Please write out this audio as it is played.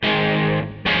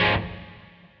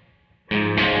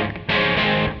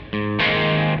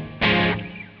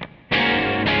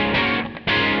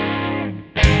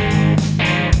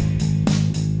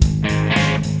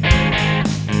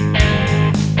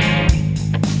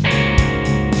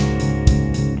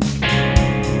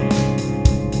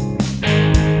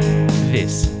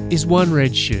is One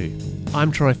Red Shoe.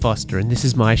 I'm Troy Foster and this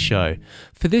is my show.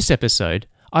 For this episode,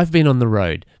 I've been on the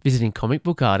road visiting comic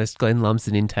book artist Glenn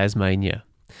Lumsden in Tasmania.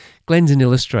 Glenn's an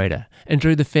illustrator and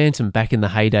drew the Phantom back in the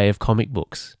heyday of comic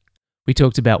books. We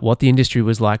talked about what the industry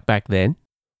was like back then,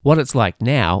 what it's like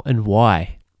now and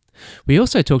why. We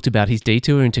also talked about his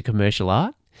detour into commercial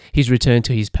art, his return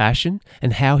to his passion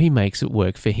and how he makes it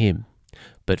work for him.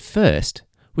 But first,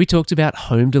 we talked about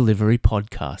home delivery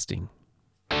podcasting.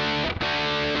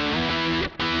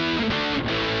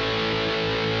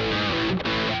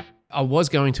 I was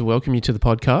going to welcome you to the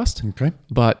podcast, Okay.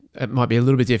 but it might be a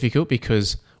little bit difficult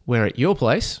because we're at your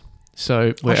place.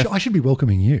 So I should be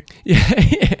welcoming you.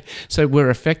 yeah. So we're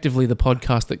effectively the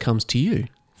podcast that comes to you.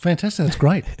 Fantastic. That's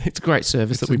great. It's a great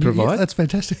service that we provide. Yeah, that's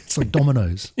fantastic. It's like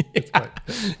Domino's. That's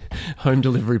great. Home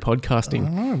delivery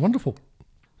podcasting. Oh, wonderful.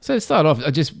 So to start off,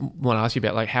 I just want to ask you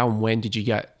about like how and when did you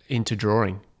get into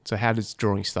drawing? So how does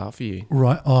drawing start for you?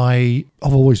 Right.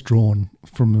 I've always drawn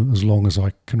from as long as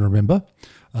I can remember.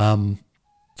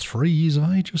 3 years of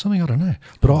age or something, I don't know.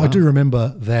 But I do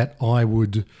remember that I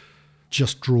would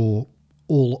just draw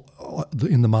all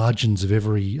in the margins of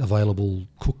every available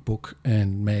cookbook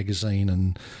and magazine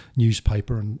and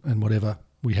newspaper and whatever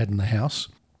we had in the house.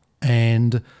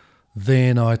 And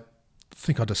then I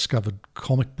think I discovered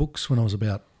comic books when I was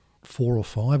about 4 or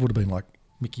 5, would have been like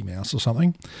Mickey Mouse or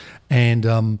something. And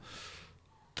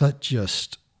that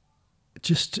just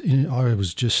I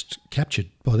was just captured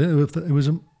by that. It was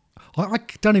I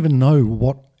don't even know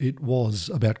what it was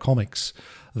about comics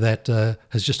that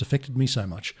has just affected me so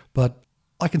much. But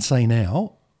I can say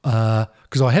now,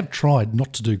 because I have tried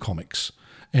not to do comics,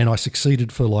 and I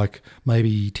succeeded for like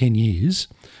maybe 10 years,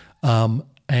 and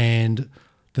then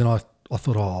I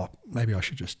thought, maybe I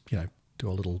should just do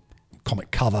a little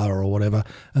comic cover or whatever,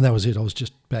 and that was it. I was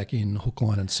just back in hook,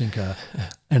 line, and sinker,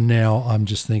 and now I'm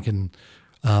just thinking.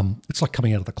 It's like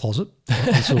coming out of the closet.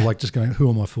 It's sort of like just going, who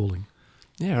am I fooling?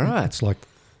 Yeah, right. It's like,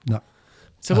 no.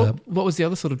 So what was the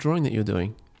other sort of drawing that you were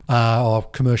doing?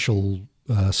 Commercial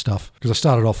stuff. Because I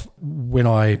started off when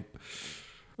I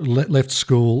left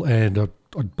school and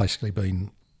I'd basically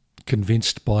been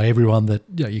convinced by everyone that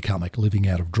you can't make a living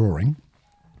out of drawing.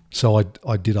 So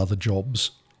I did other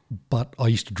jobs, but I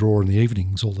used to draw in the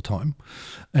evenings all the time.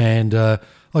 And I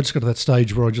just got to that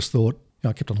stage where I just thought,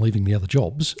 I kept on leaving the other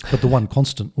jobs, but the one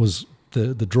constant was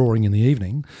the drawing in the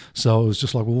evening. So I was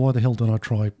just like, well, why the hell don't I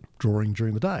try drawing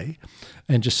during the day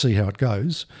and just see how it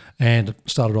goes? And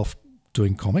started off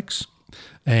doing comics.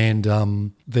 And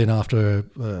then after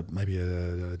maybe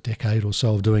a decade or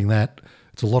so of doing that,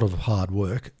 it's a lot of hard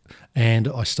work. And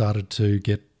I started to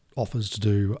get offers to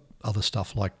do other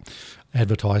stuff like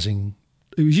advertising.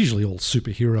 It was usually all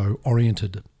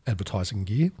superhero-oriented advertising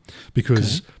gear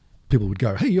because people would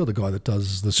go, hey, you're the guy that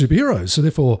does the superheroes. So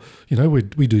therefore,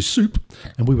 we do soup.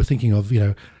 And we were thinking of,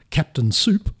 Captain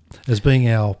Soup as being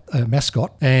our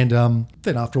mascot. And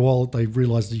then after a while, they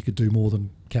realised that you could do more than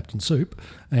Captain Soup.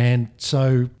 And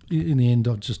so in the end,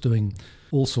 I was just doing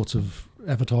all sorts of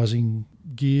advertising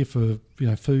gear for,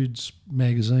 foods,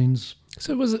 magazines.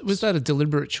 So was that a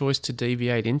deliberate choice to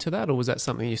deviate into that, or was that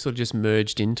something you sort of just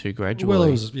merged into gradually?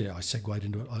 Well, I segued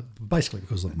into it basically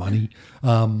because of the money.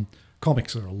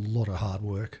 Comics are a lot of hard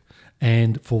work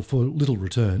and for little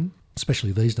return,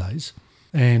 especially these days.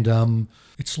 And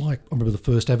it's like, I remember the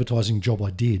first advertising job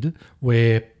I did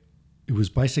where it was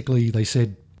basically, they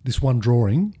said, this one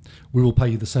drawing, we will pay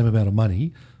you the same amount of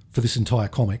money for this entire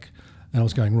comic. And I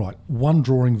was going, right, one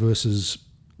drawing versus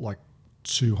like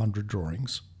 200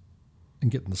 drawings and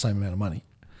getting the same amount of money.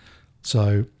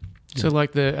 So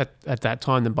like at that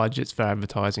time, the budgets for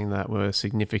advertising that were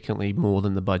significantly more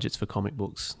than the budgets for comic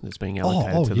books that's being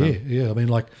allocated to them. Yeah. I mean,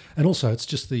 and also it's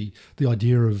just the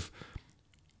idea of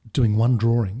doing one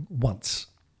drawing once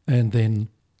and then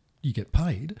you get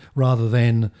paid rather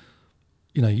than,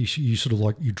 you sort of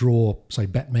like you draw, say,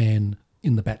 Batman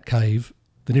in the Batcave.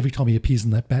 Then every time he appears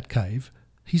in that Batcave,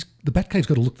 the Batcave's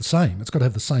got to look the same. It's got to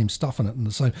have the same stuff in it and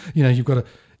the same. You've got to,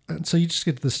 and so you just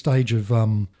get to the stage of.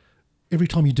 Every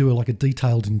time you do a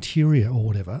detailed interior or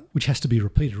whatever, which has to be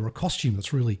repeated, or a costume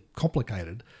that's really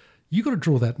complicated, you've got to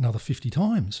draw that another 50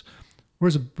 times.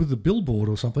 Whereas with a billboard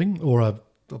or something, or a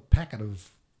packet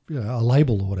of a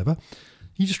label or whatever,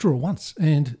 you just draw it once.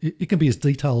 And it can be as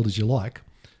detailed as you like.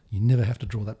 You never have to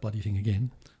draw that bloody thing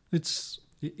again.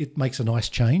 It makes a nice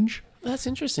change. That's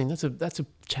interesting. That's a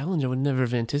challenge I would never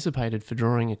have anticipated for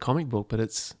drawing a comic book, but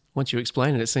it's... Once you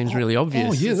explain it, it seems really obvious.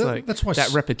 Oh, yeah, that's why...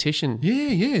 That repetition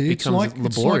becomes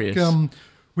laborious. It's like,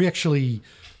 we actually...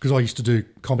 Because I used to do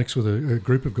comics with a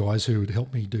group of guys who would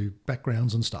help me do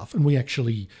backgrounds and stuff, and we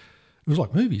actually... It was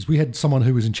like movies. We had someone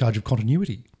who was in charge of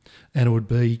continuity. and it would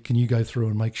be, can you go through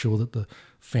and make sure that the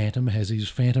Phantom has his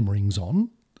Phantom rings on,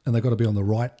 and they've got to be on the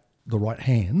right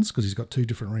hands because he's got two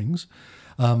different rings.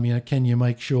 Can you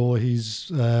make sure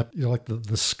his like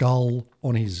the skull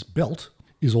on his belt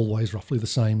is always roughly the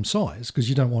same size, because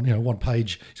you don't want, one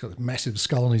page he's got this massive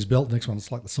skull on his belt, the next one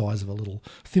it's like the size of a little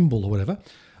thimble or whatever.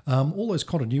 All those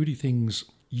continuity things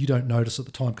you don't notice at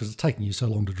the time because it's taking you so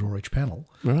long to draw each panel.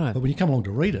 Right. But when you come along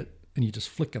to read it and you just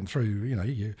flick them through,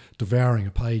 you're devouring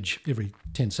a page every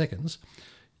 10 seconds,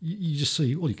 you just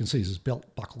see, all you can see is his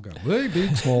belt buckle going, hey,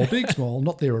 big, small,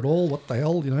 not there at all, what the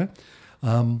hell,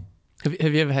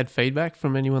 Have you ever had feedback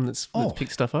from anyone that's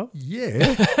picked stuff up?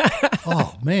 Yeah.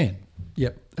 Oh, man.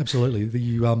 Yep, absolutely.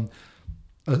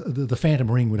 The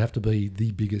Phantom ring would have to be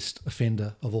the biggest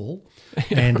offender of all.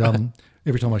 And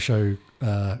every time I show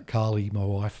Carly, my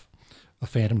wife, a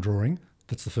Phantom drawing,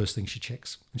 that's the first thing she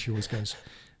checks. And she always goes,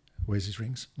 where's his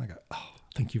rings? And I go, oh,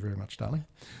 thank you very much, darling.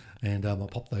 And I'll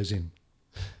pop those in.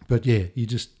 But yeah, you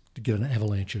just get an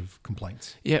avalanche of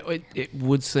complaints. Yeah, it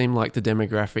would seem like the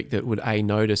demographic that would A,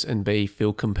 notice, and B,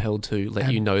 feel compelled to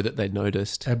let you know that they'd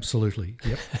noticed. Absolutely,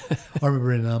 yep. I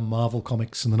remember in Marvel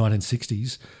Comics in the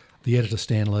 1960s, the editor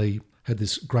Stan Lee had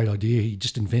this great idea. He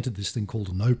just invented this thing called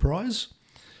a no prize,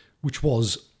 which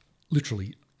was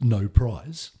literally no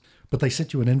prize. But they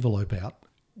sent you an envelope out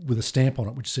with a stamp on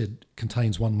it which said,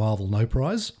 contains one Marvel no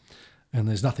prize, and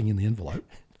there's nothing in the envelope.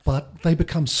 But they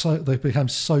become so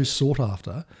sought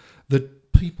after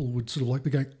that people would sort of like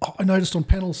be going, oh, I noticed on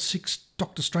panel 6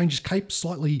 Doctor Strange's cape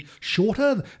slightly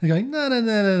shorter. They're going, no,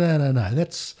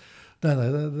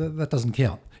 that doesn't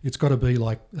count. It's got to be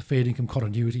like a fair income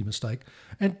continuity mistake.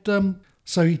 And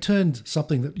so he turned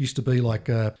something that used to be like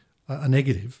a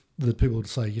negative, that people would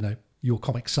say, your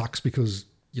comic sucks because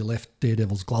you left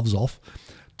Daredevil's gloves off,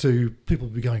 to people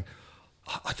would be going,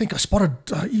 I think I spotted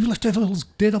you left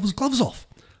Daredevil's gloves off.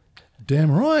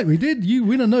 Damn right we did. You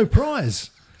win a no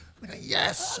prize. Go,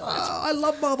 yes, I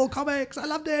love Marvel Comics. I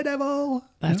love Daredevil.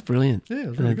 That's brilliant. Yeah,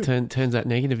 and it turns that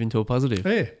negative into a positive.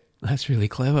 Yeah. That's really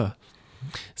clever.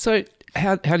 So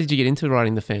how did you get into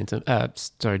writing the Phantom?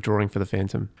 Drawing for the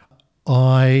Phantom?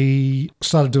 I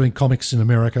started doing comics in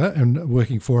America and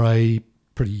working for a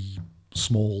pretty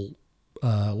small,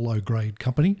 low-grade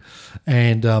company.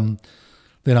 And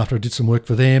then after I did some work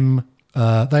for them,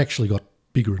 they actually got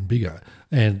bigger and bigger.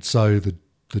 And so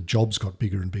the jobs got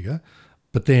bigger and bigger.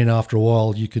 But then after a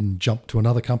while, you can jump to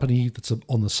another company that's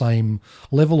on the same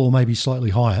level or maybe slightly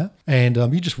higher. And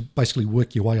you just basically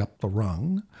work your way up the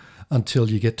rung until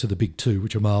you get to the big two,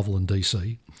 which are Marvel and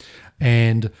DC.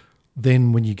 And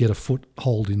then when you get a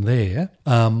foothold in there,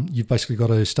 you've basically got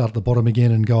to start at the bottom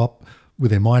again and go up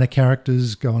with their minor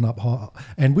characters, going up high.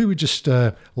 And we were just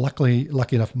lucky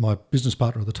enough, my business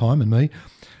partner at the time and me,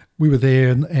 we were there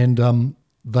and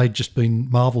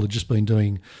Marvel had just been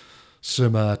doing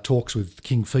some talks with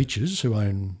King Features, who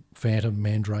own Phantom,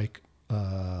 Mandrake,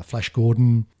 Flash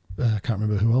Gordon, can't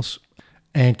remember who else.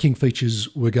 And King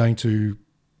Features were going to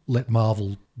let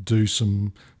Marvel do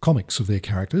some comics of their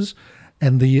characters.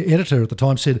 And the editor at the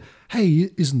time said, hey,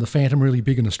 isn't the Phantom really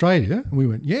big in Australia? And we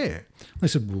went, yeah. They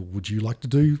said, well, would you like to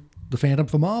do the Phantom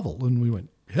for Marvel? And we went,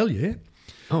 hell yeah.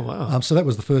 Oh, wow. So that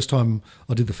was the first time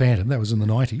I did the Phantom. That was in the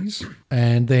 90s.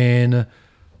 And then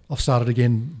I've started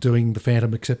again doing the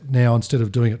Phantom, except now instead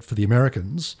of doing it for the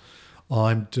Americans,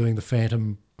 I'm doing the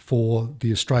Phantom for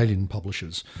the Australian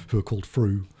publishers, who are called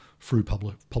Frew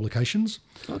Publications.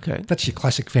 Okay. That's your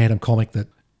classic Phantom comic that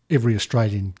every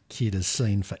Australian kid has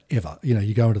seen forever. You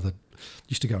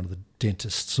used to go into the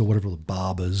dentists or whatever, the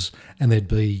barbers, and there'd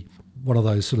be one of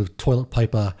those sort of toilet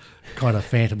paper kind of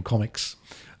Phantom comics.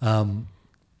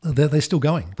 They're still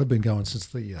going. They've been going since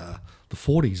the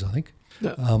 40s, I think.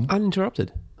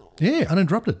 Uninterrupted. Yeah,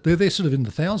 uninterrupted. They're sort of in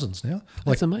the thousands now.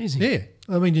 That's amazing. Yeah.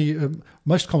 I mean,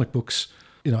 most comic books,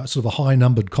 sort of a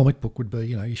high-numbered comic book would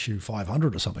be, issue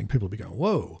 500 or something. People would be going,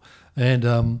 whoa. And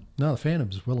no, the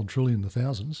Phantom's well and truly in the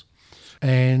thousands.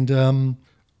 And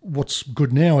what's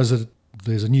good now is that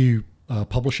there's a new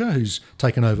publisher who's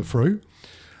taken over Frew,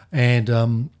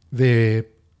 and they're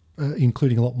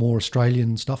including a lot more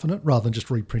Australian stuff in it rather than just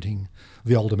reprinting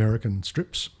the old American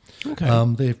strips. Okay.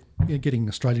 They're getting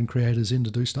Australian creators in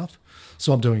to do stuff.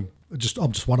 So I'm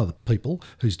just one of the people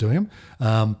who's doing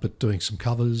them, but doing some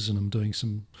covers and I'm doing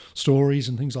some stories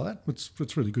and things like that.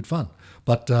 It's really good fun.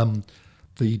 But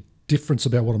the difference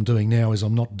about what I'm doing now is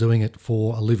I'm not doing it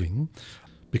for a living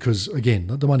because, again,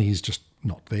 the money is just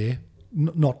not there.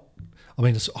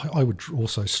 I would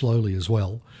also slowly as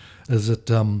well, is that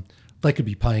they could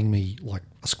be paying me like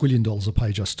 $1 squillion a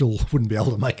page. I still wouldn't be able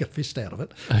to make a fist out of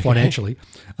it financially.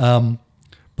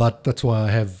 But that's why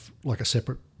I have like a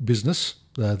separate business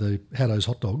the Haddo's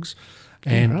hot dogs,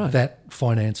 and right. that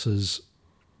finances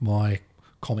my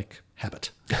comic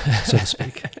habit, so to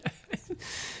speak.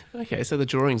 Okay, so the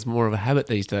drawing's more of a habit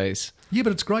these days. Yeah,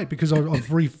 but it's great because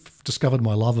I've rediscovered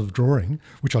my love of drawing,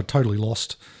 which I totally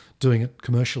lost doing it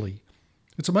commercially.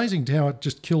 It's amazing how it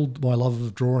just killed my love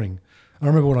of drawing. I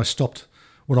remember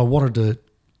when I wanted to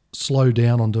slow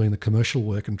down on doing the commercial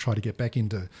work and try to get back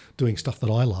into doing stuff that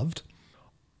I loved,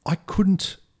 I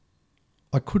couldn't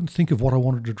think of what I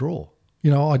wanted to draw.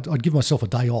 You know, I'd give myself a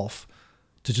day off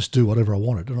to just do whatever I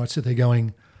wanted, and I'd sit there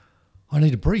going, I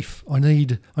need a brief, I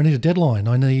need a deadline,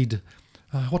 I need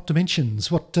what dimensions,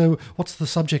 what's the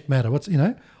subject matter,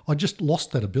 I just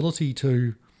lost that ability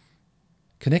to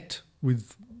connect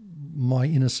with my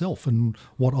inner self and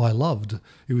what I loved.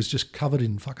 It was just covered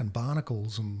in fucking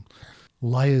barnacles and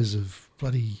layers of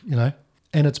bloody,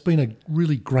 and it's been a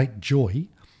really great joy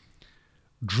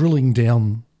drilling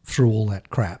down through all that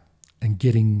crap and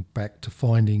getting back to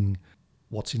finding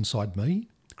what's inside me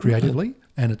creatively.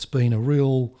 And it's been a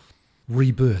real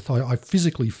rebirth. I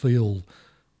physically feel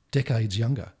decades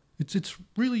younger. It's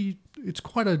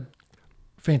quite a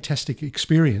fantastic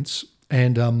experience,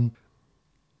 and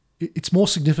it's more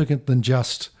significant than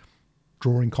just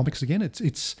drawing comics again.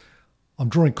 I'm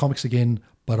drawing comics again,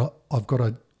 but I've got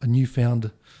a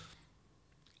newfound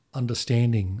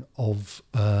understanding of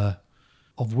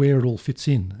where it all fits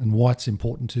in and why it's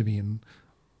important to me and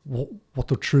what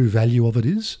the true value of it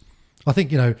is. I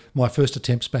think, my first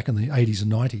attempts back in the 80s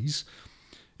and 90s,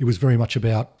 it was very much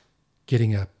about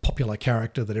getting a popular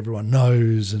character that everyone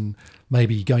knows and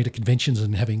maybe going to conventions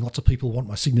and having lots of people want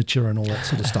my signature and all that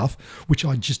sort of stuff, which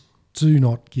I just do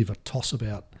not give a toss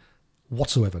about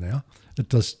whatsoever now. It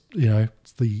does,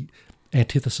 it's the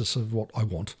antithesis of what I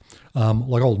want.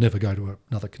 I'll never go to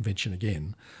another convention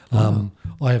again.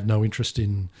 I have no interest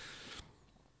in,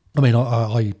 I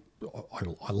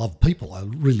love people. I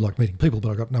really like meeting people, but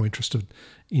I've got no interest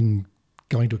in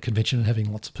going to a convention and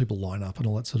having lots of people line up and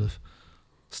all that sort of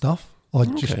stuff. I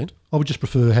would just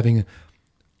prefer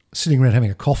sitting around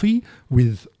having a coffee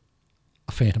with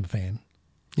a Phantom fan.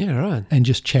 Yeah, right. And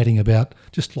just chatting about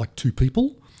just like two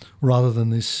people rather than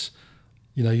this,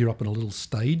 you're up in a little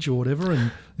stage or whatever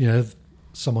and,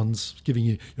 someone's giving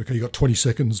you, okay, you got 20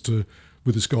 seconds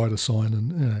with this guy to sign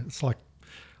and, it's like,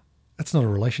 that's not a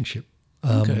relationship.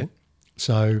 Okay.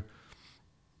 So,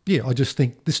 yeah, I just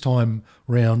think this time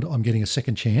round I'm getting a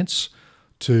second chance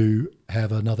to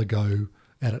have another go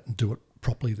at it and do it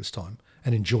properly this time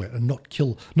and enjoy it and not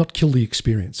kill the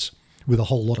experience with a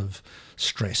whole lot of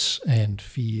stress and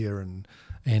fear and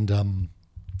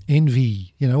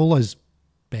envy, all those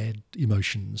bad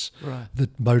emotions that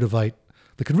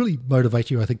can really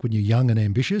motivate you, I think, when you're young and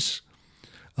ambitious.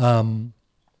 And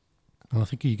I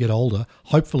think you get older,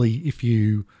 hopefully if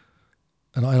you...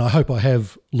 And I hope I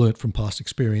have learnt from past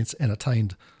experience and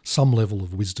attained some level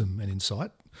of wisdom and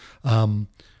insight.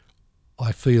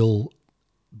 I feel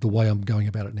the way I'm going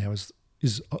about it now is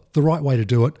the right way to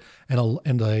do it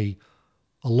and a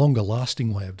longer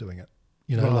lasting way of doing it.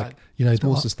 It's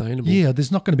more sustainable. Yeah,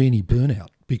 there's not going to be any burnout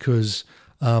because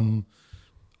I'm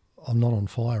not on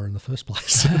fire in the first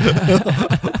place.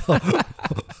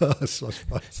 I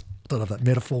suppose. I don't know if that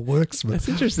metaphor works. But that's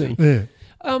interesting. Yeah.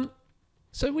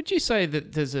 So would you say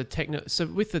that there's so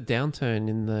with the downturn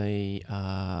in the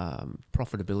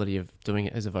profitability of doing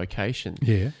it as a vocation,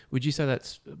 would you say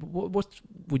what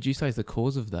would you say is the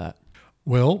cause of that?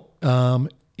 Well,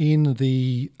 in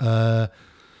the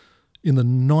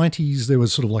 90s, there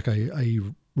was sort of like a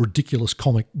ridiculous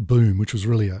comic boom, which was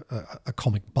really a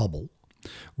comic bubble,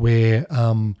 where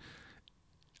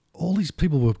all these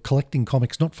people were collecting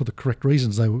comics not for the correct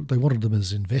reasons. They wanted them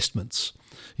as investments.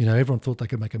 Everyone thought they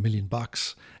could make $1 million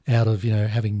out of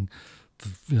having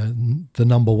the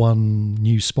number one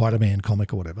new Spider-Man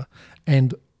comic or whatever.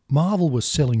 And Marvel was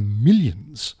selling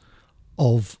millions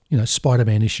of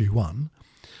Spider-Man issue 1,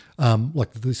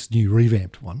 like this new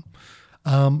revamped one.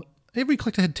 Every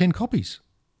collector had 10 copies.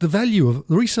 The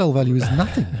resale value is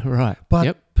nothing. Right.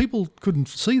 But people couldn't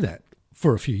see that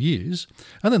for a few years,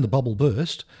 and then the bubble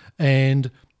burst,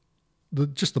 and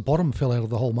the bottom fell out of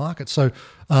the whole market. So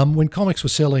when comics were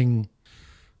selling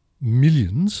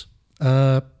millions,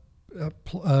 creators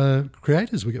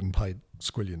were getting paid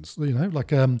squillions. I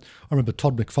remember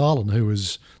Todd McFarlane, who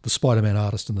was the Spider-Man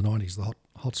artist in the 90s, the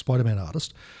hot Spider-Man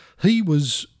artist. He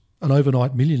was an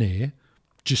overnight millionaire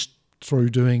just through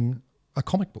doing a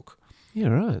comic book. Yeah,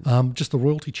 right. Just the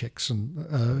royalty checks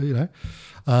and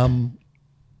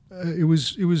it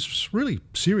was really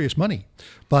serious money,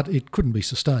 but it couldn't be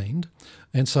sustained,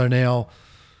 and so now,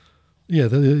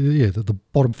 the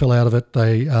bottom fell out of it.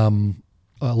 A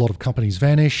lot of companies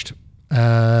vanished.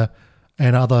 and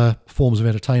other forms of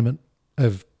entertainment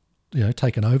have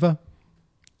taken over,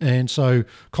 and so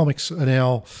comics are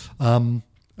now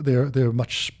they're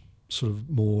much sort of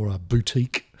more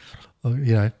boutique,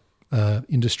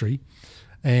 industry,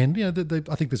 and I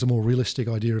think there's a more realistic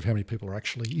idea of how many people are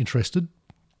actually interested.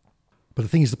 But the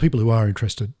thing is, the people who are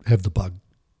interested have the bug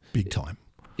big time.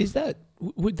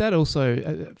 Would that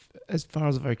also, as far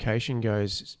as a vocation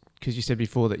goes, because you said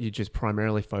before that you're just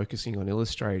primarily focusing on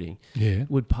illustrating,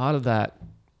 would part of that,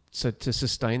 so to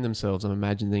sustain themselves, I'm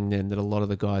imagining then that a lot of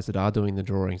the guys that are doing the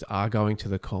drawings are going to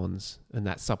the cons, and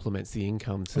that supplements the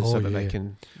income so that they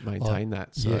can maintain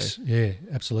that. So. Yes, yeah,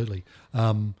 absolutely.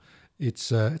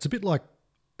 It's a bit like,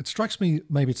 it strikes me,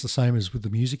 maybe it's the same as with the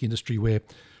music industry, where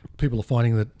people are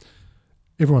finding that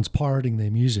everyone's pirating their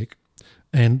music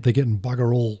and they're getting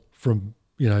bugger all from,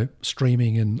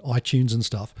 streaming and iTunes and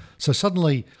stuff. So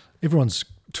suddenly everyone's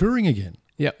touring again,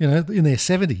 in their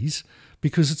 70s,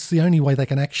 because it's the only way they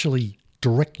can actually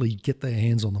directly get their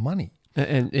hands on the money.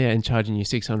 And charging you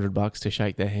 $600 to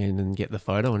shake their hand and get the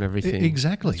photo and everything.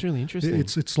 Exactly. That's really interesting.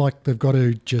 It's like they've got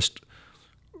to just,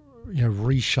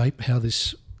 reshape how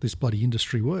this bloody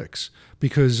industry works,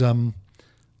 because the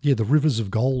rivers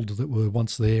of gold that were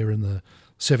once there in the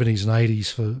 70s and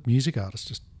 80s for music artists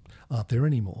just aren't there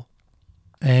anymore.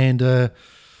 And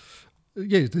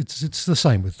it's the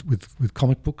same with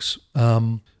comic books.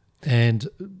 The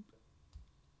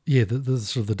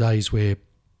sort of the days where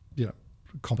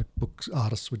comic book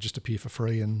artists would just appear for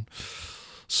free and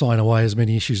sign away as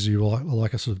many issues as you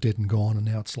like are sort of dead and gone, and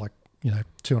now it's like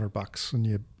 $200 and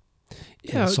you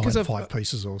sign 5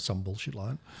 pieces or some bullshit like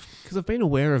that. Because I've been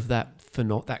aware of that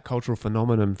cultural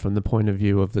phenomenon from the point of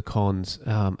view of the cons,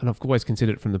 and I've always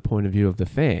considered it from the point of view of the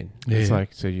fan. Yeah. It's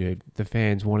like, the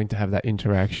fans wanting to have that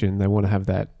interaction, they want to have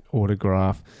that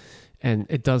autograph, and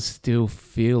it does still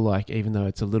feel like, even though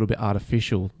it's a little bit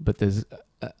artificial, but there's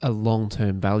a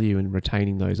long-term value in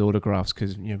retaining those autographs,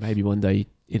 because maybe one day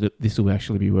this will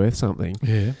actually be worth something.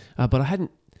 Yeah. But I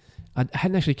hadn't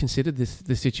actually considered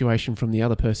the situation from the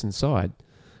other person's side,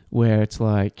 where it's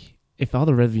like, if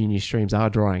other revenue streams are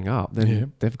drying up,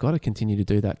 then they've got to continue to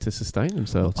do that to sustain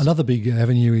themselves. Another big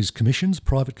avenue is commissions,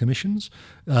 private commissions.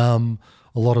 A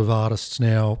lot of artists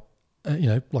now,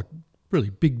 like really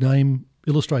big name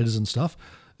illustrators and stuff,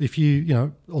 if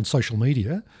you, on social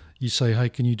media, you say, hey,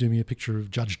 can you do me a picture of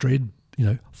Judge Dredd,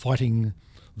 fighting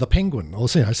the Penguin, or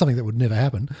something that would never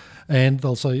happen, and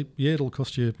they'll say, it'll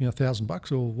cost you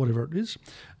 $1,000 or whatever it is,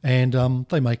 and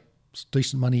they make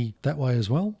decent money that way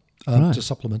as well, to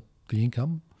supplement the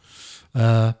income.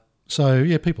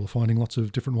 People are finding lots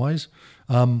of different ways.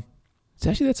 So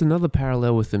actually, that's another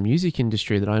parallel with the music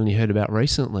industry that I only heard about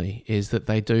recently, is that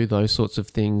they do those sorts of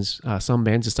things. Some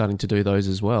bands are starting to do those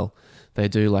as well. They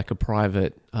do like a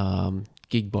private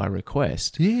gig by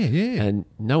request. Yeah. And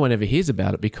no one ever hears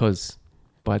about it because,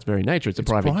 by its very nature, it's a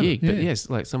private gig. Yeah. But yes,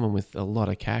 like someone with a lot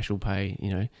of cash will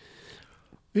pay,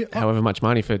 however much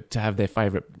money to have their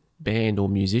favourite band or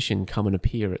musician come and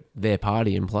appear at their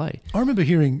party and play. I remember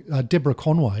hearing Deborah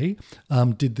Conway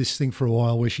did this thing for a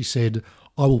while where she said,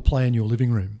 I will play in your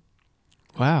living room.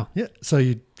 Wow. Yeah. So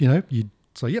you'd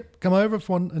say, yep, come over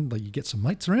for one, and you get some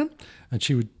mates around, and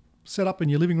she would set up in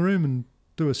your living room and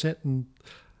do a set, and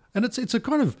it's a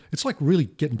kind of, it's like really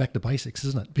getting back to basics,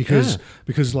 isn't it?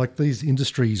 Because like these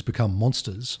industries become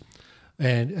monsters,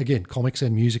 and again, comics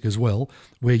and music as well,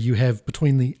 where you have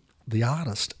between the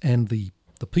artist and the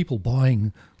people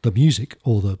buying the music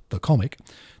or the comic,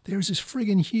 there is this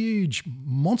friggin' huge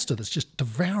monster that's just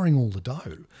devouring all the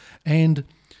dough. And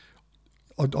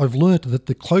I've learnt that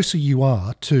the closer you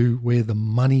are to where the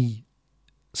money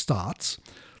starts,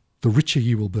 the richer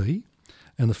you will be,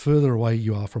 and the further away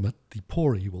you are from it, the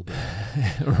poorer you will be.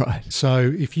 Right. So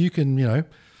if you can,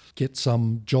 get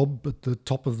some job at the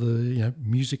top of the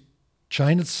music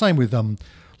chain, it's the same with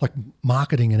like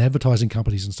marketing and advertising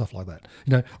companies and stuff like that.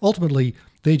 Ultimately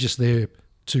they're just there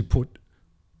to put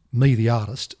me, the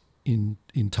artist, in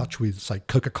touch with, say,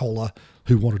 Coca-Cola,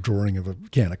 who want a drawing of a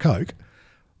can of Coke.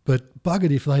 But bug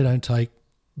it if they don't take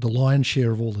the lion's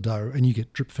share of all the dough and you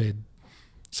get drip-fed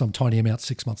some tiny amount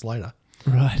 6 months later.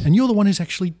 Right. And you're the one who's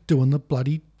actually doing the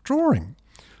bloody drawing.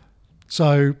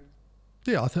 So,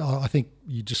 I think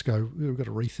you just go, we've got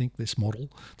to rethink this model.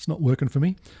 It's not working for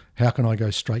me. How can I go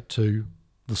straight to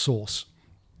the source?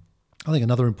 I think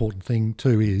another important thing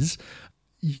too is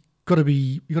you've got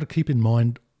to keep in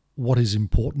mind what is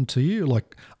important to you.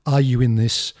 Like, are you in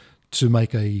this to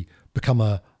become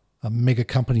a mega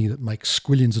company that makes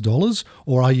squillions of dollars,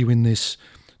 or are you in this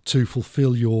to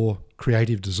fulfill your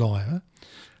creative desire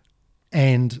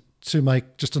and to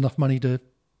make just enough money to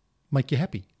make you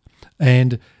happy?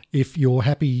 And if you're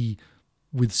happy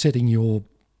with setting your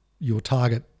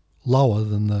target lower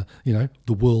than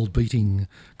the world beating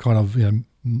kind of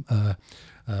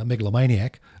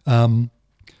megalomaniac,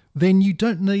 then you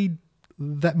don't need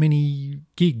that many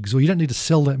gigs, or you don't need to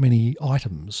sell that many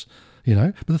items.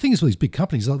 But the thing is with these big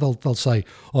companies, they'll say,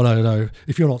 oh no,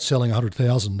 if you're not selling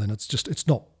 100,000, then it's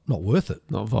not worth it,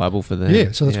 not viable for them.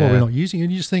 Yeah, so that's why we're not using it.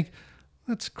 And you just think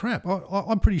that's crap.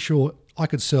 I'm pretty sure I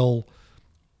could sell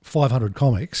 500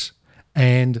 comics,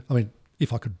 and I mean,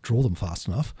 if I could draw them fast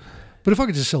enough, but if I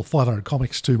could just sell 500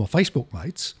 comics to my Facebook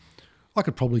mates, I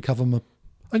could probably cover them.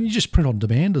 And you just print on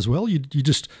demand as well. You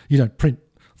don't print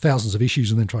thousands of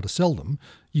issues and then try to sell them.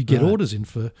 You get orders in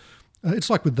for. It's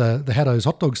like with the Haddo's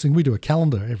hot dogs thing. We do a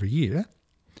calendar every year,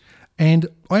 and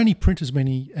I only print as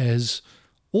many as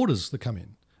orders that come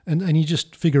in. And you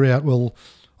just figure out, well,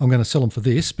 I'm going to sell them for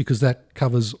this because that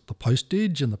covers the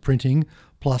postage and the printing,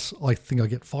 plus I think I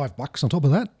get $5 on top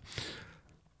of that.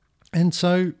 And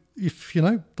so if,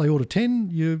 they order 10,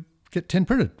 you get 10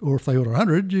 printed. Or if they order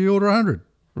 100, you order 100.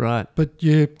 Right. But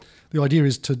the idea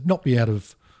is to not be out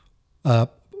of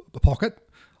the pocket.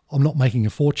 I'm not making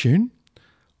a fortune,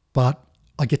 but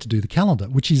I get to do the calendar,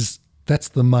 that's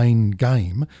the main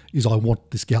game, is I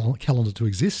want this calendar to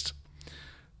exist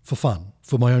for fun,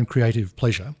 for my own creative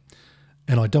pleasure.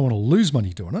 And I don't want to lose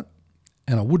money doing it.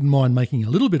 And I wouldn't mind making a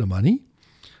little bit of money,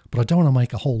 but I don't want to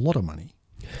make a whole lot of money.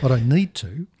 I don't need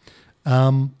to.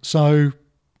 So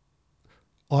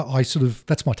I sort of,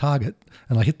 that's my target,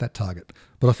 and I hit that target.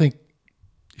 But I think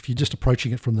if you're just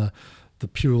approaching it from the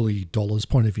purely dollars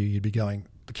point of view, you'd be going,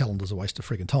 the calendar's a waste of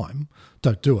friggin' time.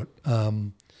 Don't do it.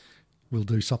 We'll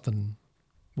do something.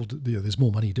 There's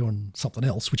more money doing something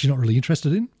else, which you're not really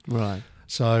interested in. Right.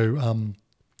 So,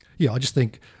 I just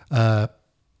think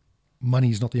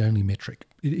money is not the only metric.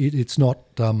 It's not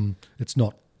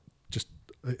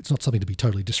something to be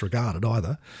totally disregarded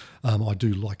either. I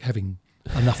do like having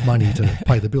enough money to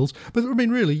pay the bills. But I mean,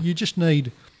 really, you just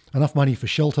need enough money for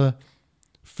shelter,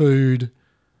 food,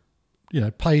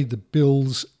 pay the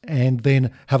bills, and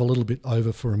then have a little bit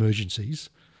over for emergencies.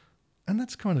 And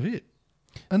that's kind of it.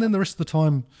 And then the rest of the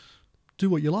time, do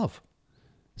what you love.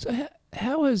 So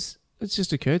how has, it's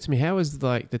just occurred to me, how has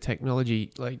the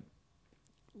technology,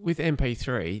 with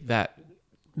MP3, that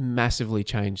massively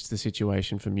changed the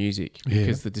situation for music,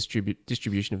 because the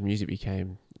distribution of music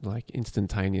became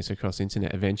instantaneous across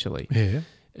internet eventually. Yeah.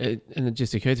 And it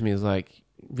just occurred to me,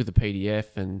 with the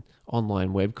PDF and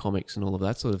online web comics and all of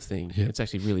that sort of thing, it's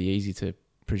actually really easy to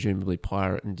presumably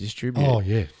pirate and distribute. Oh,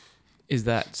 yeah. Has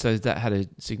that had a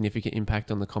significant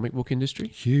impact on the comic book industry?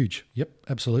 Huge. Yep,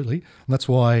 absolutely. And that's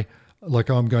why,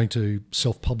 I'm going to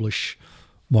self-publish.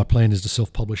 My plan is to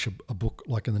self-publish a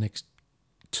book in the next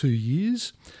 2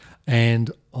 years, and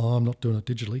I'm not doing it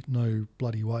digitally. No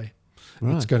bloody way.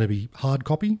 Right. It's going to be hard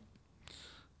copy,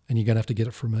 and you're going to have to get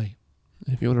it from me.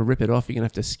 If you want to rip it off, you're going to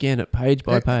have to scan it page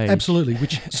by page. Absolutely,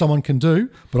 which someone can do,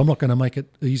 but I'm not going to make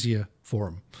it easier for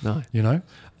them. No.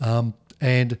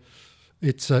 And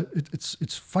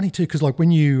it's funny too, because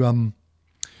when you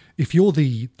if you're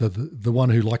the one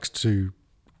who likes to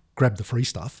grab the free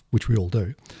stuff, which we all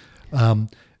do,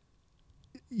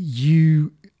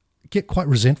 you get quite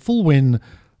resentful when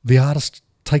the artist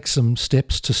takes some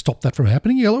steps to stop that from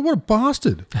happening. You're like, what a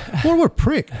bastard, what a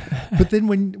prick. But then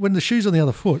when the shoe's on the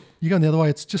other foot, you're going the other way.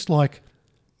 It's just like,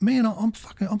 man,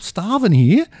 I'm starving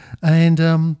here,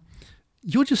 and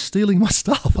you're just stealing my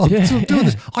stuff. I'm still doing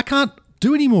this. I can't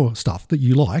do any more stuff that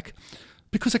you like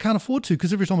because I can't afford to,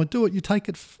 because every time I do it, you take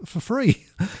it for free.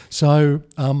 So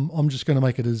I'm just going to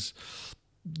make it as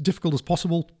difficult as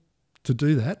possible to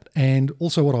do that. And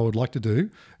also what I would like to do,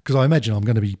 because I imagine I'm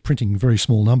going to be printing very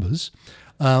small numbers,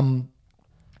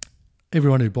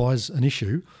 everyone who buys an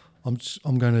issue,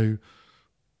 I'm going to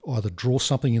either draw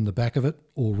something in the back of it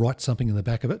or write something in the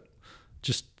back of it,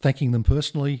 just thanking them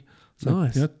personally. So,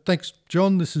 nice. Thanks,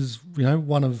 John. This is,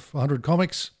 one of 100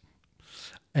 comics.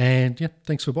 And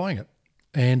thanks for buying it.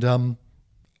 And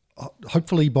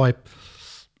hopefully by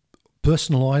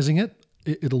personalising it,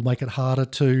 it'll make it harder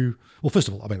to. Well, first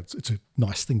of all, I mean, it's a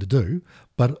nice thing to do,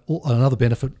 but another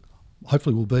benefit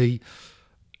hopefully will be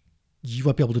you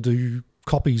won't be able to do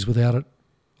copies without it.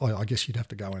 I guess you'd have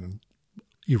to go in and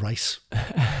erase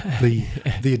the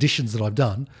additions that I've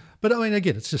done. But I mean,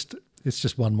 again, it's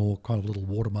just one more kind of little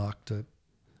watermark to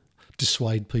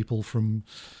dissuade people from.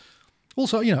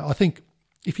 Also, I think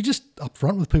if you just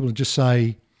upfront with people and just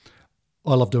say,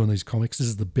 I love doing these comics, this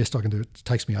is the best I can do, it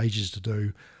takes me ages to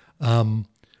do. I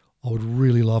would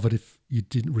really love it if you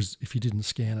didn't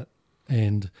scan it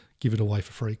and give it away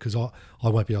for free, because I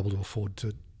won't be able to afford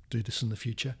to do this in the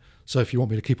future. So if you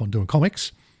want me to keep on doing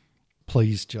comics,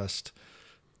 please just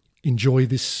enjoy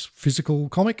this physical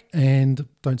comic and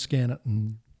don't scan it.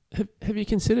 And Have you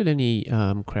considered any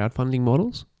crowdfunding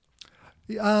models?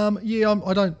 I don't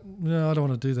want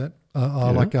to do that.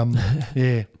 I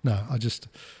just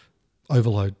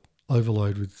overload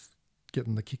with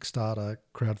getting the Kickstarter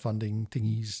crowdfunding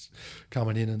thingies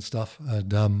coming in and stuff.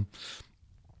 And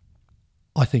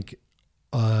I think,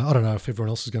 I don't know if everyone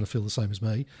else is going to feel the same as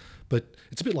me, but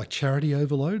it's a bit like charity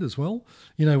overload as well.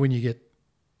 You know, when you get,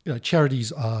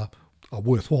 charities are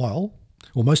worthwhile,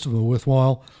 or most of them are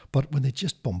worthwhile, but when they're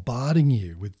just bombarding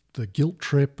you with the guilt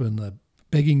trip and the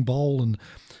begging bowl, and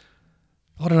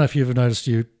I don't know if you ever noticed,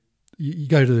 you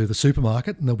go to the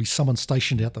supermarket and there'll be someone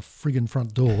stationed out the friggin'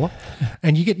 front door,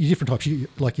 and you get your different types.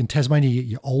 Like in Tasmania, you get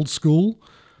your old school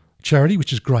charity,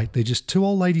 which is great. They're just two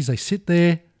old ladies. They sit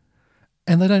there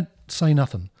and they don't say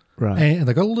nothing. Right. And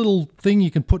they've got a little thing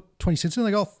you can put 20 cents in.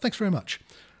 They go, oh, thanks very much.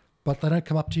 But they don't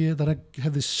come up to you. They don't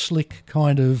have this slick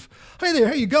kind of, hey there,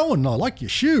 how you going? I like your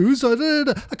shoes.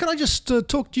 Can I just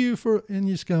talk to you for, and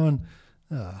you're just going,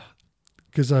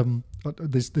 because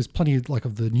there's plenty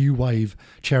of the new wave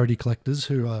charity collectors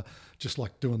who are just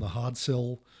like doing the hard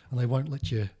sell, and they won't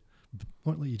let you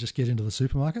just get into the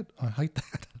supermarket. I hate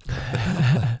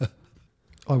that.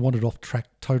 I wandered off track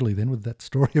totally then with that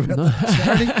story about the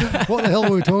charity. What the hell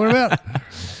were we talking about?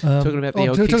 Talking about the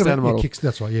old Kickstarter model.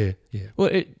 That's right, yeah.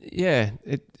 Well,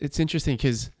 it's interesting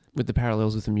because with the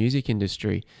parallels with the music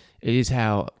industry, it is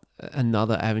how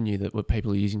another avenue that what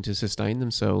people are using to sustain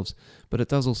themselves, but it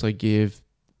does also give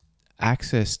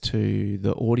access to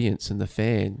the audience and the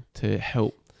fan to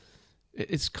help.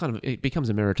 It becomes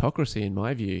a meritocracy in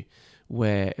my view,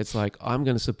 where it's like, I'm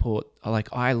going to support,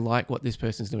 I like what this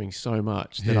person's doing so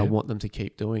much that I want them to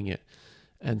keep doing it.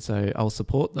 And so I'll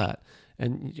support that.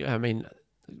 And I mean,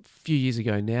 a few years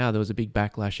ago now, there was a big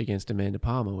backlash against Amanda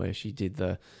Palmer where she did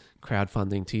the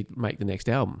crowdfunding to make the next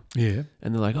album. Yeah.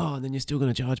 And they're like, oh, and then you're still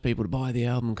going to charge people to buy the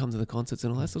album, come to the concerts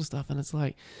and all that sort of stuff. And it's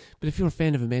like, but if you're a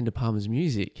fan of Amanda Palmer's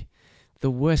music,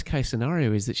 the worst case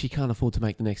scenario is that she can't afford to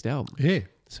make the next album. Yeah.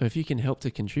 So if you can help to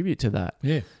contribute to that.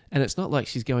 Yeah. And it's not like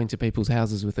she's going to people's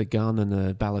houses with a gun and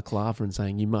a balaclava and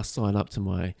saying, you must sign up to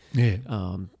my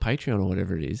Patreon or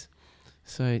whatever it is.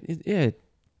 So,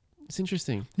 it's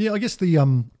interesting. Yeah, I guess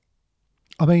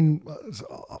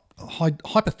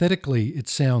hypothetically it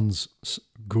sounds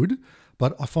good,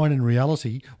 but I find in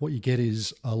reality what you get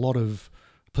is a lot of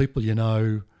people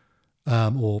or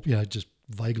just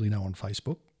vaguely know on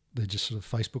Facebook. They're just sort of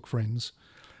Facebook friends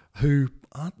who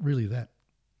aren't really that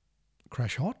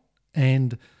crash hot,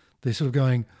 and they're sort of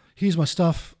going, here's my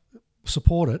stuff,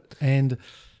 support it. And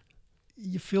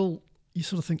you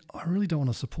sort of think, I really don't want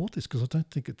to support this because I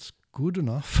don't think it's good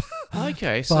enough.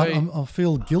 Okay. But I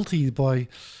feel guilty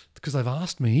because they've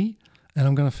asked me, and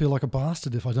I'm going to feel like a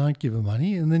bastard if I don't give them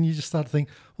money. And then you just start to think,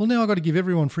 well, now I've got to give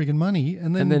everyone friggin' money.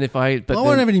 And then if I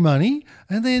won't have any money.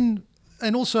 And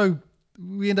also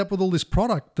we end up with all this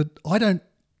product that I don't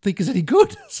think is any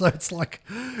good. So it's like...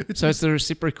 It's the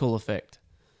reciprocal effect.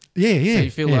 Yeah. So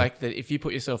you feel like that if you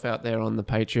put yourself out there on the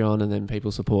Patreon and then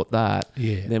people support that,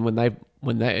 then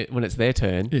when it's their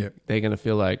turn, they're going to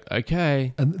feel like,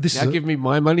 okay, and give me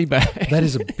my money back. That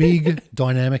is a big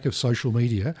dynamic of social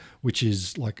media, which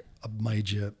is like a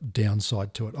major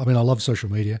downside to it. I mean, I love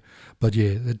social media, but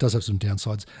it does have some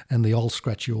downsides. And the I'll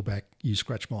scratch your back, you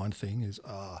scratch mine thing is,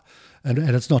 and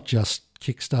it's not just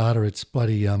Kickstarter, it's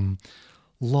bloody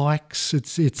likes.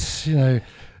 It's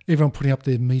everyone putting up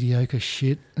their mediocre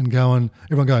shit and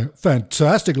everyone going,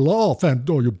 fantastic,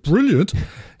 you're brilliant.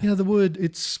 The word,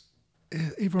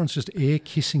 everyone's just air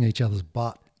kissing each other's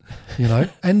butt,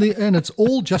 and it's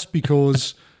all just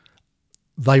because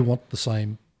they want the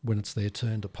same when it's their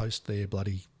turn to post their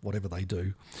bloody whatever they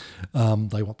do.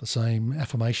 They want the same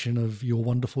affirmation of you're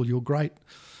wonderful, you're great.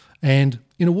 And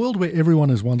in a world where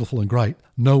everyone is wonderful and great,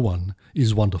 no one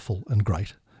is wonderful and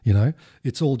great.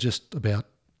 It's all just about,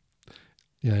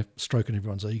 stroking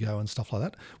everyone's ego and stuff like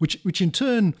that, which in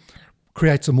turn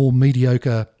creates a more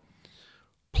mediocre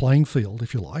playing field,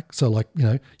 if you like. So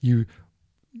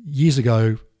years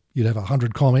ago, you'd have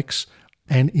 100 comics,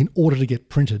 and in order to get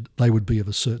printed, they would be of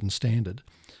a certain standard.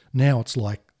 Now it's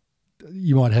like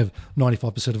you might have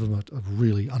 95% of them are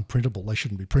really unprintable. They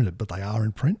shouldn't be printed, but they are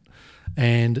in print.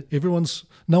 And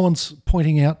no one's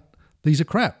pointing out these are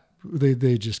crap.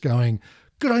 They're just going,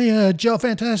 good on you, Joe,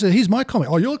 fantastic. Here's my comic.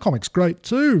 Oh, your comic's great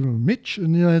too, Mitch.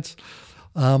 And, it's,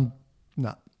 no,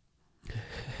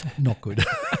 not good.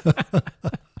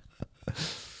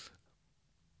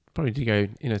 Probably to go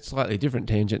in a slightly different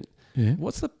tangent. Yeah.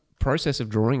 What's the process of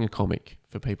drawing a comic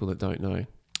for people that don't know?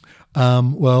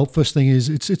 Well, first thing is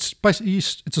it's basically,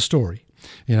 it's a story.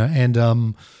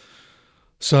 and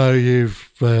so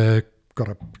you've got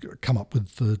to come up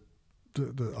with an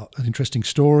interesting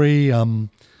story.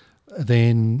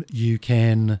 Then you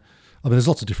can. I mean, there's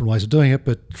lots of different ways of doing it,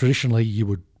 but traditionally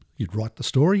you'd write the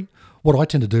story. What I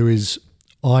tend to do is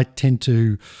I tend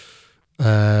to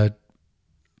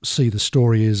see the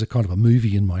story as a kind of a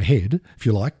movie in my head, if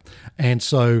you like. And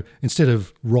so instead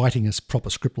of writing a proper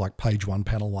script like page 1,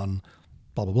 panel 1,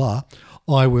 blah, blah, blah,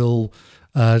 I will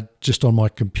just on my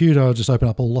computer, I'll just open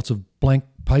up lots of blank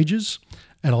pages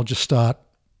and I'll just start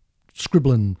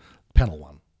scribbling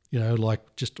panel 1,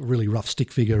 like just a really rough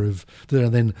stick figure and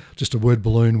then just a word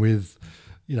balloon with,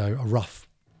 a rough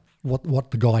what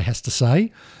the guy has to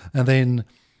say. And then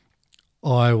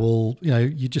I will,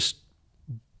 you just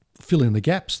fill in the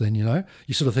gaps then,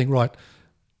 you sort of think, right,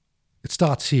 it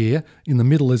starts here, in the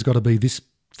middle there's got to be this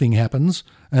thing happens,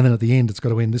 and then at the end it's got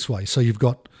to end this way. So you've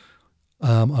got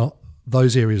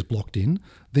those areas blocked in.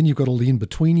 Then you've got all the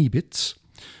in-betweeny bits,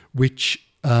 which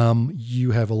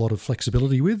you have a lot of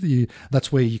flexibility with.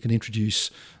 That's where you can introduce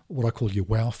what I call your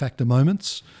wow factor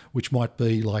moments, which might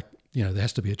be like, there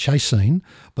has to be a chase scene,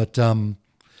 but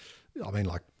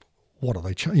like, what are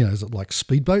they? Is it like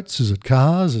speedboats? Is it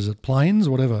cars? Is it planes?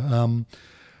 Whatever.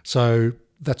 So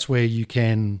that's where you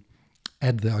can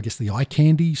add the eye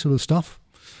candy sort of stuff.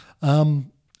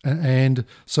 And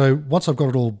so once I've got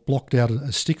it all blocked out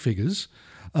as stick figures,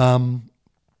 then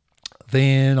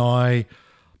I'll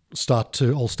start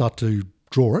to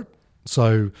draw it.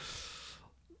 So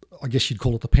I guess you'd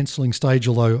call it the penciling stage,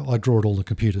 although I draw it all on the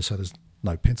computer, so there's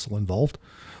no pencil involved.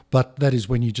 But that is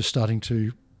when you're just starting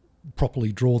to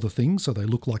properly draw the things so they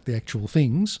look like the actual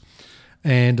things.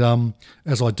 And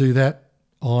as I do that,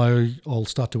 I'll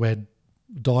start to add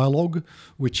dialogue,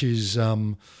 which is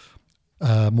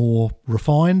more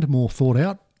refined, more thought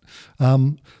out.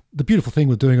 The beautiful thing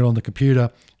with doing it on the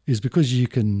computer is because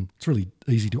it's really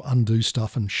easy to undo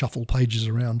stuff and shuffle pages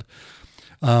around.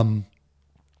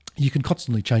 You can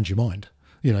constantly change your mind,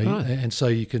 right. And so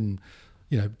you can,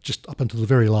 just up until the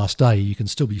very last day, you can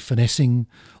still be finessing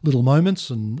little moments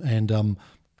and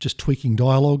just tweaking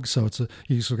dialogue. So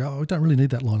you sort of go, I don't really need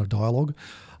that line of dialogue.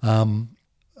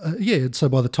 So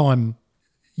by the time,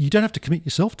 you don't have to commit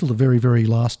yourself till the very, very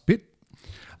last bit,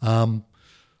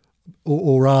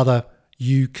 or rather,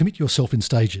 you commit yourself in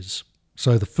stages.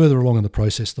 So the further along in the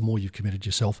process, the more you've committed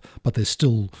yourself, but there's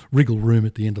still wriggle room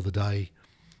at the end of the day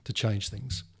to change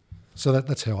things. So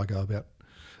that's how I go about.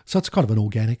 So it's kind of an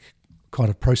organic kind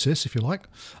of process, if you like.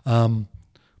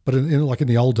 But in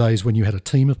the old days when you had a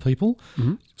team of people,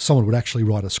 mm-hmm. someone would actually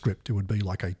write a script. It would be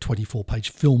like a 24-page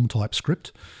film type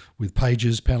script with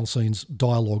pages, panel scenes,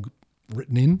 dialogue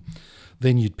written in.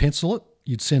 Then you'd pencil it.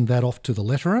 You'd send that off to the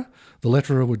letterer. The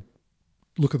letterer would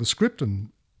look at the script and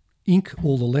ink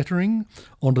all the lettering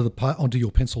onto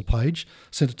your pencil page,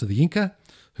 send it to the inker,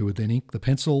 who would then ink the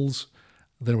pencils.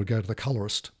 Then it would go to the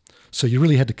colorist. So you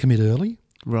really had to commit early.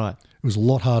 Right. It was a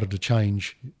lot harder to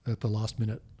change at the last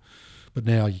minute, but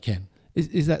now you can.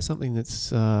 Is that something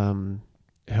that's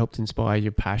helped inspire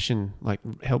your passion, like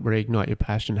help reignite your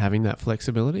passion, having that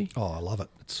flexibility? Oh, I love it.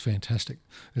 It's fantastic.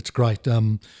 It's great.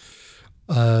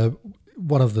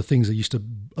 One of the things that used to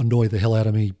annoy the hell out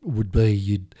of me would be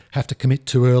you'd have to commit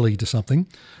too early to something,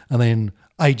 and then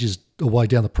ages away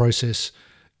down the process,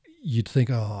 you'd think,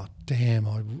 oh, damn,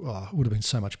 it would have been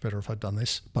so much better if I'd done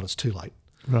this, but it's too late.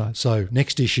 Right. So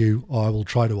next issue, I will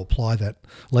try to apply that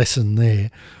lesson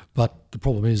there. But the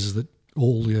problem is that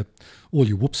all your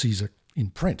whoopsies are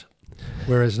in print,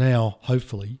 whereas now,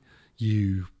 hopefully,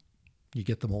 you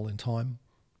get them all in time.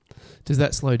 Does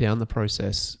that slow down the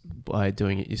process by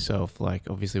doing it yourself? Like,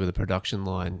 obviously, with a production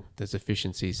line, there's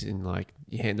efficiencies in, like,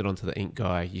 you hand it on to the ink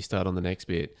guy, you start on the next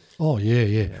bit. Oh,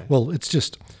 yeah. Well, it's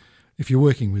just, if you're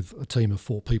working with a team of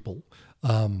 4 people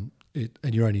and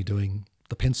you're only doing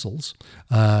the pencils,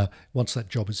 once that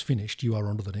job is finished, you are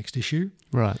on to the next issue.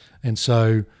 Right. And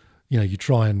so, you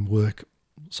try and work,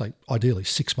 say, ideally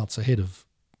 6 months ahead of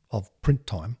print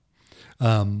time,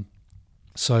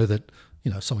 so that,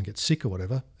 if someone gets sick or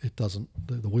whatever, it doesn't,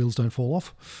 the wheels don't fall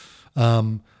off.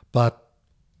 But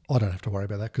I don't have to worry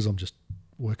about that because I'm just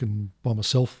working by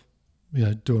myself,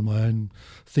 doing my own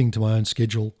thing to my own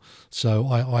schedule. So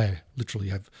I literally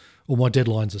have, all my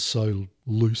deadlines are so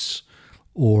loose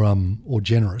or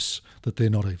generous that they're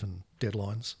not even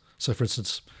deadlines. So for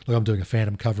instance, like I'm doing a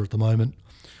Phantom cover at the moment,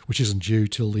 which isn't due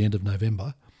till the end of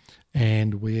November,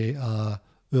 and we are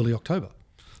early October.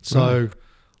 So, right.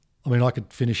 I mean, I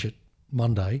could finish it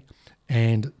Monday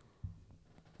and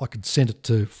I could send it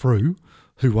to Frew,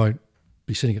 who won't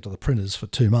be sending it to the printers for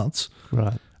 2 months.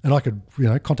 Right. And I could,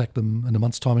 contact them in a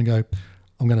month's time and go,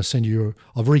 I'm going to send you.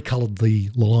 I've recoloured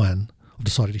the lion. I've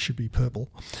decided he should be purple.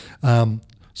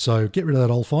 So get rid of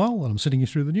that old file, and I'm sending you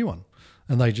through the new one.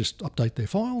 And they just update their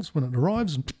files when it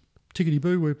arrives, and tickety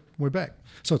boo, we're back.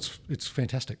 So it's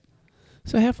fantastic.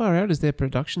 So how far out is their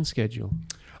production schedule?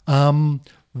 I'm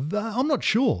not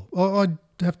sure. I'd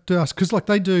have to ask, because like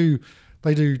they do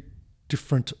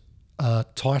different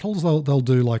titles. They'll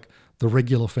do like the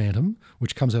regular Phantom,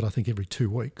 which comes out I think every 2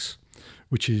 weeks,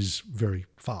 which is very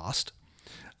fast.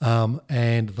 And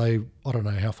I don't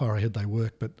know how far ahead they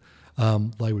work, but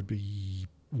they would be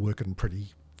working pretty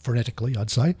frenetically,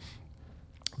 I'd say.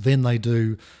 Then they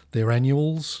do their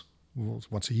annuals.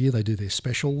 Once a year they do their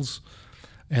specials,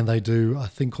 and they do a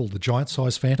thing called the Giant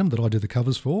Size Phantom that I do the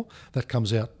covers for. That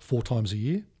comes out 4 times a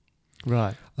year.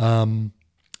 Right. And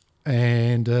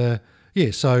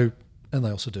they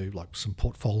also do like some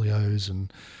portfolios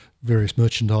and various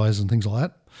merchandise and things like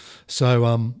that.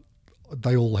 So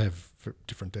they all have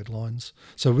different deadlines.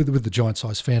 So with the Giant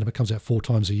Size Phantom, it comes out 4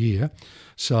 times a year.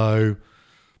 So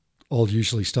I'll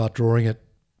usually start drawing it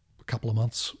a couple of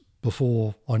months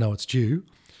before I know it's due,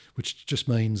 which just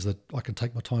means that I can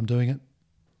take my time doing it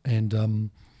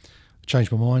and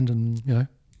change my mind. And, you know,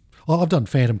 I've done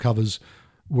Phantom covers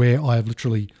where I've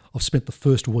spent the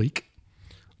first week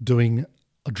doing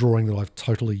a drawing that I've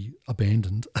totally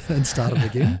abandoned and started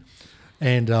again.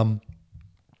 And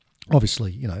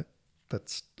obviously, you know,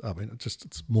 it's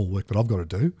more work that I've got to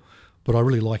do. But I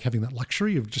really like having that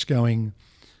luxury of just going,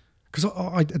 because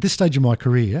I at this stage of my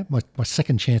career, my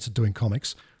second chance at doing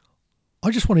comics, I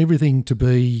just want everything to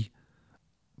be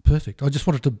perfect. I just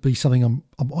want it to be something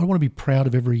I want to be proud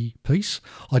of every piece.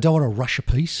 I don't want to rush a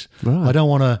piece. Right. I don't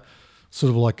want to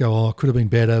sort of like go, oh, it could have been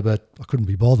better, but I couldn't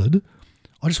be bothered.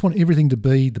 I just want everything to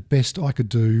be the best I could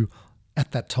do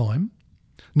at that time,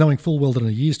 knowing full well that in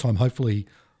a year's time, hopefully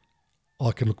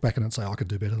I can look back at it and say, I could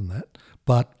do better than that.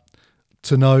 But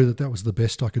to know that that was the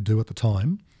best I could do at the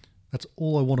time, that's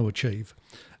all I want to achieve.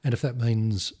 And if that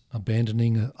means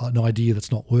abandoning an idea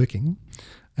that's not working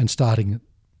and starting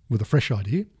with a fresh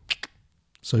idea,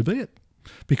 so be it.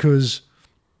 Because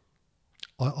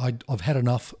I've had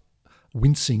enough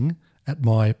wincing at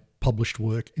my published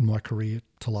work in my career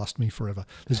to last me forever.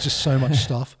 There's just so much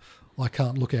stuff I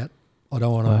can't look at. I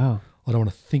don't want to. Wow. I don't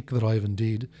want to think that I even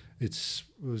did. It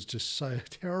was just so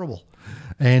terrible.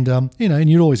 And you know, and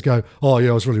you'd always go, oh yeah,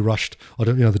 I was really rushed. I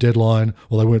don't, you know, the deadline,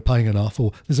 or they weren't paying enough,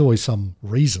 or there's always some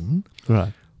reason.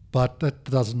 Right. But that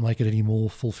doesn't make it any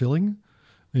more fulfilling,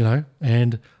 you know.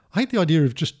 And I hate the idea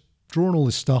of just drawing all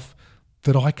this stuff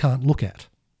that I can't look at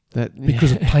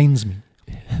because it pains me.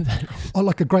 I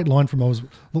like a great line from, I was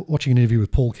watching an interview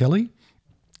with Paul Kelly,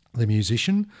 the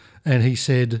musician, and he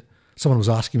said, someone was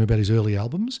asking him about his early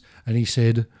albums, and he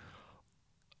said,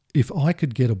 if I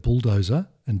could get a bulldozer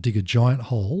and dig a giant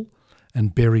hole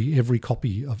and bury every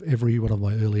copy of every one of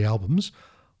my early albums,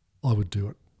 I would do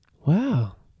it.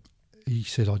 Wow. He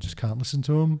said, I just can't listen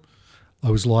to them.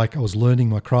 I was learning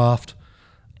my craft.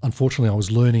 Unfortunately, I was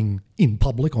learning in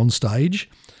public on stage,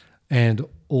 and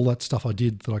all that stuff I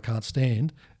did that I can't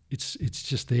stand, it's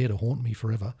just there to haunt me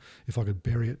forever. If I could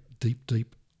bury it deep,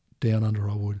 deep down under,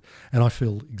 I would. And I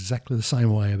feel exactly the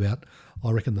same way about,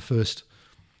 I reckon, the first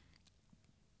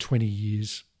 20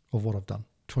 years of what I've done,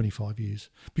 25 years.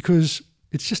 Because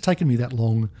it's just taken me that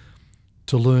long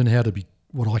to learn how to be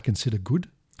what I consider good.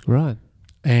 Right.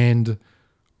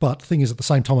 But the thing is, at the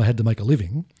same time, I had to make a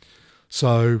living.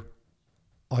 So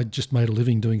I just made a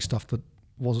living doing stuff that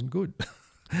wasn't good.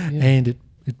 Yeah. And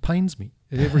it pains me,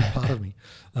 every part of me,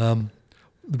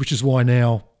 which is why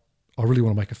now I really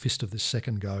want to make a fist of this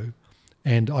second go.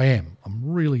 And I'm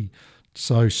really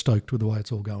so stoked with the way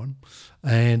it's all going.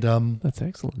 And that's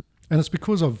excellent. And it's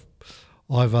because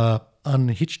I've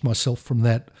unhitched myself from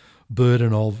that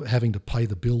burden of having to pay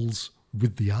the bills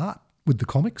with the art, with the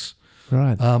comics.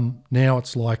 Right. Now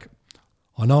it's like,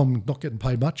 I know I'm not getting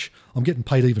paid much. I'm getting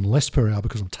paid even less per hour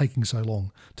because I'm taking so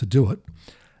long to do it.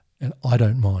 And I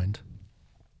don't mind.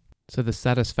 So the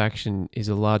satisfaction is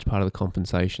a large part of the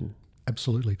compensation.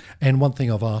 Absolutely. And one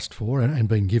thing I've asked for and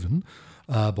been given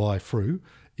by Frew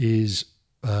is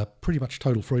pretty much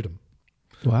total freedom.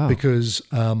 Wow. Because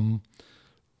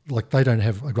like they don't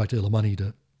have a great deal of money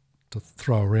to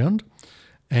throw around.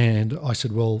 And I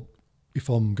said, well, if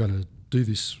I'm going to do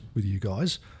this with you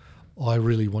guys, I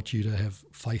really want you to have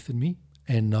faith in me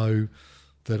and know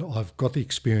that I've got the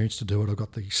experience to do it. I've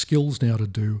got the skills now to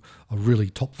do a really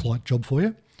top flight job for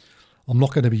you. I'm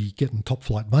not going to be getting top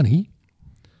flight money.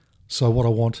 So what I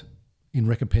want in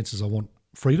recompense is I want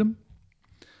freedom,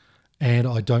 and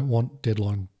I don't want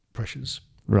deadline pressures.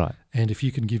 Right. And if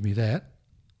you can give me that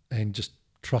and just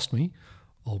trust me,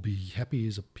 I'll be happy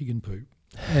as a pig in poo.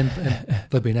 And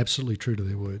they've been absolutely true to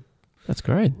their word. That's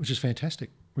great. Which is fantastic,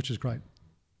 which is great.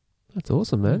 That's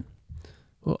awesome, man.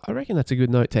 Well, I reckon that's a good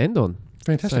note to end on.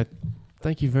 Fantastic. So,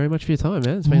 thank you very much for your time,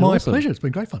 man. It's been My awesome. pleasure. It's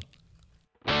been great fun.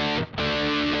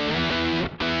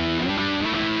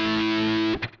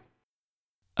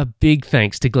 A big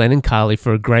thanks to Glenn and Carly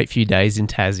for a great few days in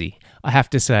Tassie. I have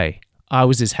to say, I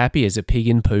was as happy as a pig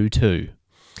in poo too.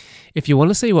 If you want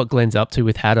to see what Glenn's up to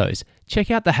with Haddo's, check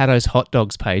out the Haddo's Hot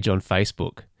Dogs page on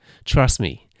Facebook. Trust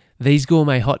me, these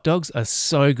gourmet hot dogs are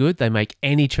so good they make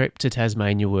any trip to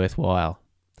Tasmania worthwhile.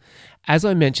 As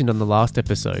I mentioned on the last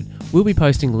episode, we'll be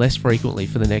posting less frequently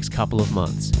for the next couple of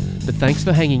months. But thanks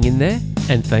for hanging in there,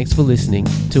 and thanks for listening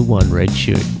to One Red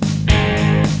Shoot.